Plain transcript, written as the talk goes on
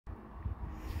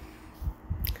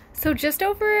So just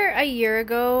over a year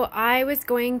ago, I was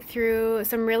going through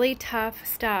some really tough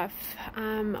stuff.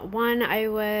 One, I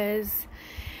was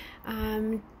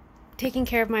taking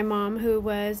care of my mom who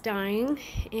was dying,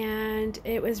 and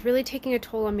it was really taking a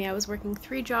toll on me. I was working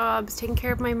 3 jobs, taking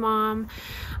care of my mom,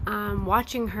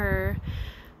 watching her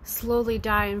slowly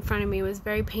die in front of me was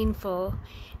very painful.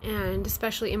 And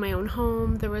especially in my own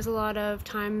home, there was a lot of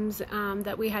times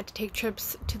that we had to take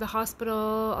trips to the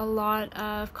hospital, a lot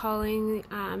of calling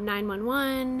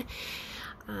 911.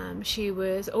 She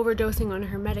was overdosing on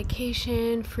her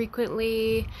medication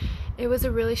frequently. It was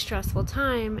a really stressful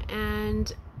time,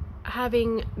 and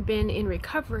having been in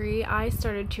recovery, I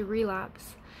started to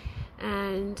relapse.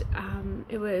 And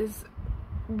it was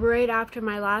right after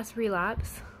my last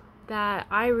relapse that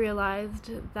I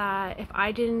realized that if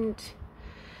I didn't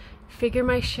figure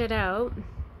my shit out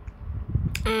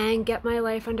and get my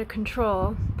life under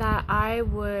control, that I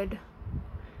would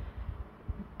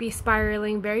be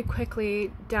spiraling very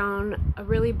quickly down a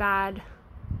really bad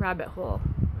rabbit hole.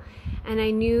 And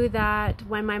I knew that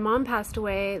when my mom passed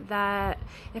away, that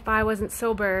if I wasn't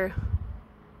sober,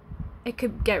 it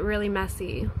could get really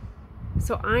messy.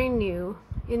 So I knew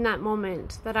in that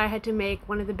moment that I had to make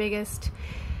one of the biggest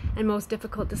and most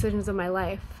difficult decisions of my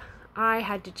life. I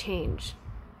had to change.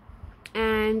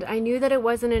 And I knew that it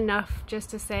wasn't enough just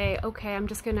to say, okay, I'm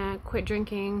just gonna quit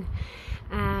drinking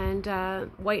and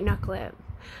white knuckle it.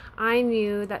 I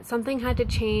knew that something had to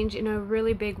change in a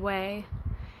really big way.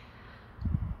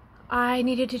 I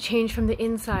needed to change from the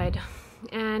inside,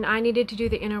 and I needed to do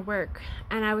the inner work.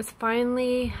 And I was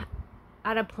finally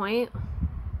at a point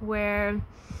where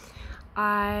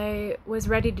I was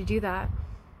ready to do that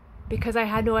because I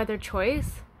had no other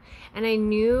choice. And I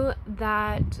knew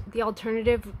that the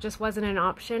alternative just wasn't an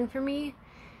option for me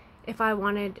if I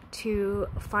wanted to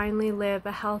finally live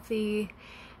a healthy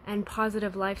and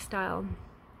positive lifestyle.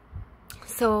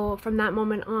 So from that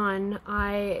moment on,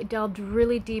 I delved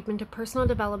really deep into personal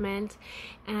development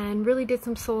and really did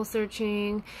some soul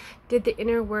searching, did the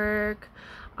inner work.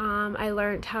 I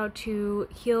learned how to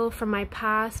heal from my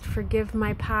past, forgive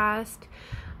my past,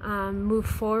 move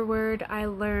forward. I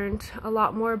learned a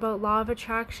lot more about law of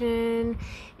attraction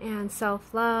and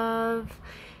self-love,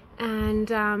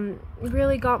 and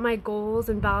really got my goals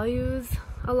and values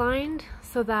aligned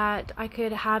so that I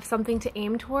could have something to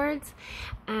aim towards.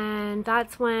 And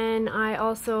that's when I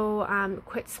also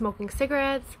quit smoking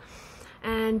cigarettes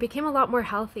and became a lot more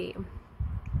healthy.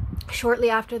 Shortly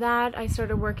after that, I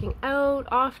started working out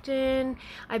often.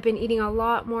 I've been eating a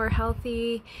lot more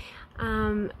healthy.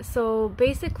 So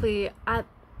basically,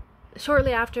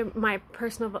 shortly after my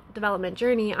personal development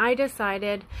journey, I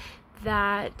decided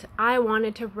that I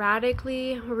wanted to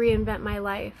radically reinvent my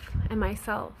life and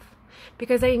myself,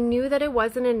 because I knew that it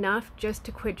wasn't enough just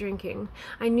to quit drinking.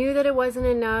 I knew that it wasn't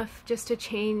enough just to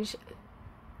change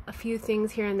a few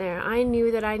things here and there. I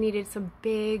knew that I needed some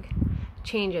big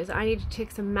changes. I needed to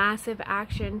take some massive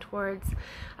action towards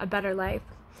a better life.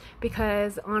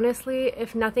 Because honestly,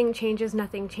 if nothing changes,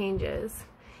 nothing changes.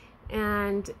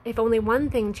 And if only one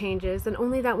thing changes, then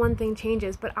only that one thing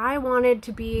changes. But I wanted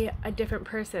to be a different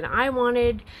person. I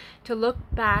wanted to look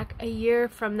back a year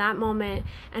from that moment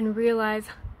and realize,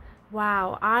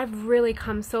 wow, I've really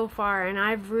come so far and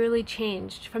I've really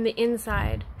changed from the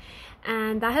inside.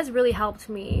 And that has really helped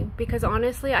me, because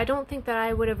honestly, I don't think that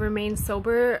I would have remained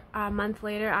sober a month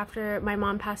later after my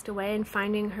mom passed away and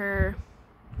finding her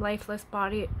lifeless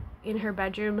body in her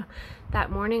bedroom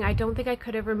that morning. I don't think I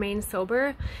could have remained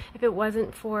sober if it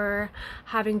wasn't for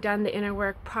having done the inner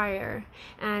work prior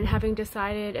and having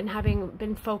decided and having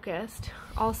been focused.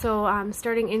 Also,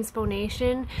 starting Inspo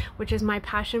Nation, which is my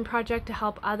passion project to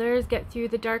help others get through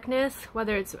the darkness,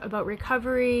 whether it's about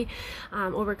recovery,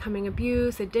 overcoming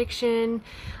abuse, addiction,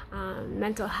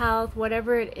 mental health,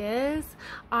 whatever it is.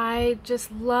 I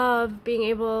just love being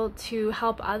able to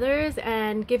help others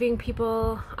and giving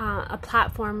people a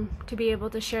platform to be able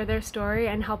to share their story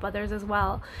and help others as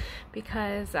well,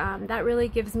 because that really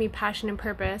gives me passion and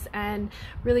purpose, and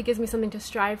really gives me something to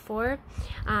strive for,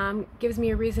 gives me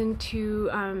a reason to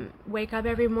wake up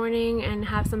every morning and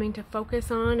have something to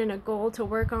focus on and a goal to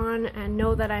work on, and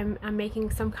know that I'm making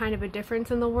some kind of a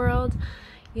difference in the world.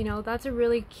 You know, that's a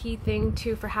really key thing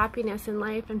too for happiness in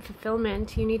life and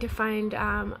fulfillment. You need to find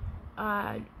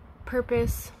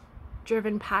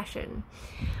purpose-driven passion,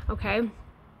 okay?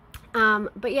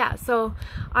 But yeah, so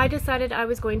I decided I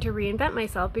was going to reinvent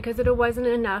myself, because it wasn't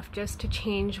enough just to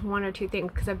change 1 or 2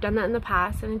 things, because I've done that in the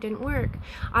past and it didn't work.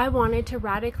 I wanted to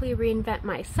radically reinvent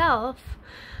myself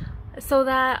so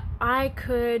that I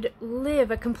could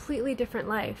live a completely different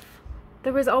life.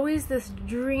 there was always this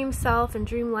dream self and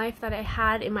dream life that I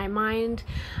had in my mind.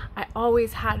 I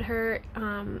always had her,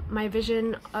 my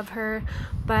vision of her,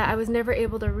 but I was never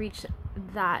able to reach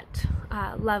that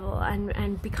level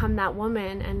and become that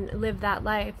woman and live that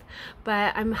life.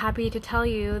 But I'm happy to tell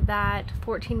you that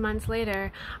 14 months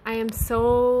later, I am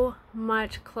so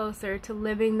much closer to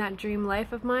living that dream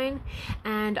life of mine,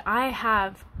 and I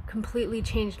have completely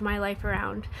changed my life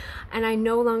around, and I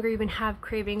no longer even have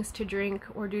cravings to drink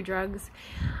or do drugs.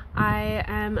 I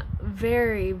am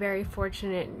very, very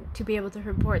fortunate to be able to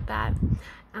report that.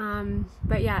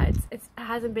 But yeah, it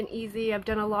hasn't been easy. I've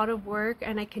done a lot of work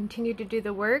and I continue to do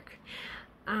the work,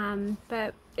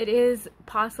 but it is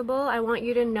possible. I want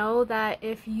you to know that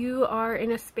if you are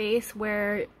in a space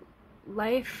where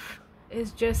life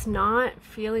is just not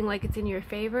feeling like it's in your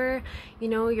favor, you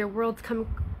know, your world's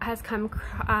has come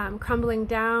crumbling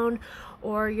down,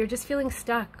 or you're just feeling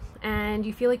stuck and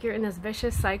you feel like you're in this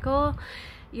vicious cycle,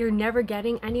 you're never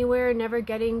getting anywhere, never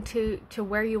getting to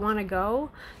where you want to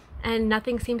go, and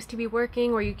nothing seems to be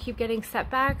working, or you keep getting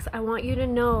setbacks, I want you to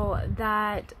know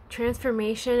that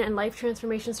transformation and life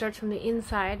transformation starts from the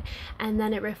inside and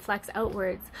then it reflects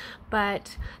outwards.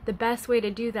 But the best way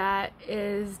to do that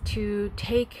is to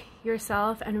take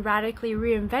yourself and radically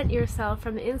reinvent yourself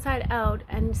from the inside out,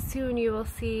 and soon you will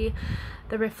see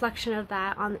the reflection of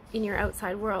that in your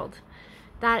outside world.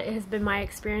 That has been my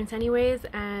experience anyways,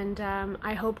 and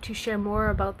I hope to share more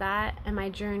about that and my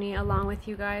journey along with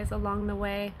you guys along the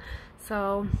way.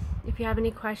 So if you have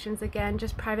any questions, again,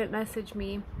 just private message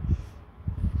me.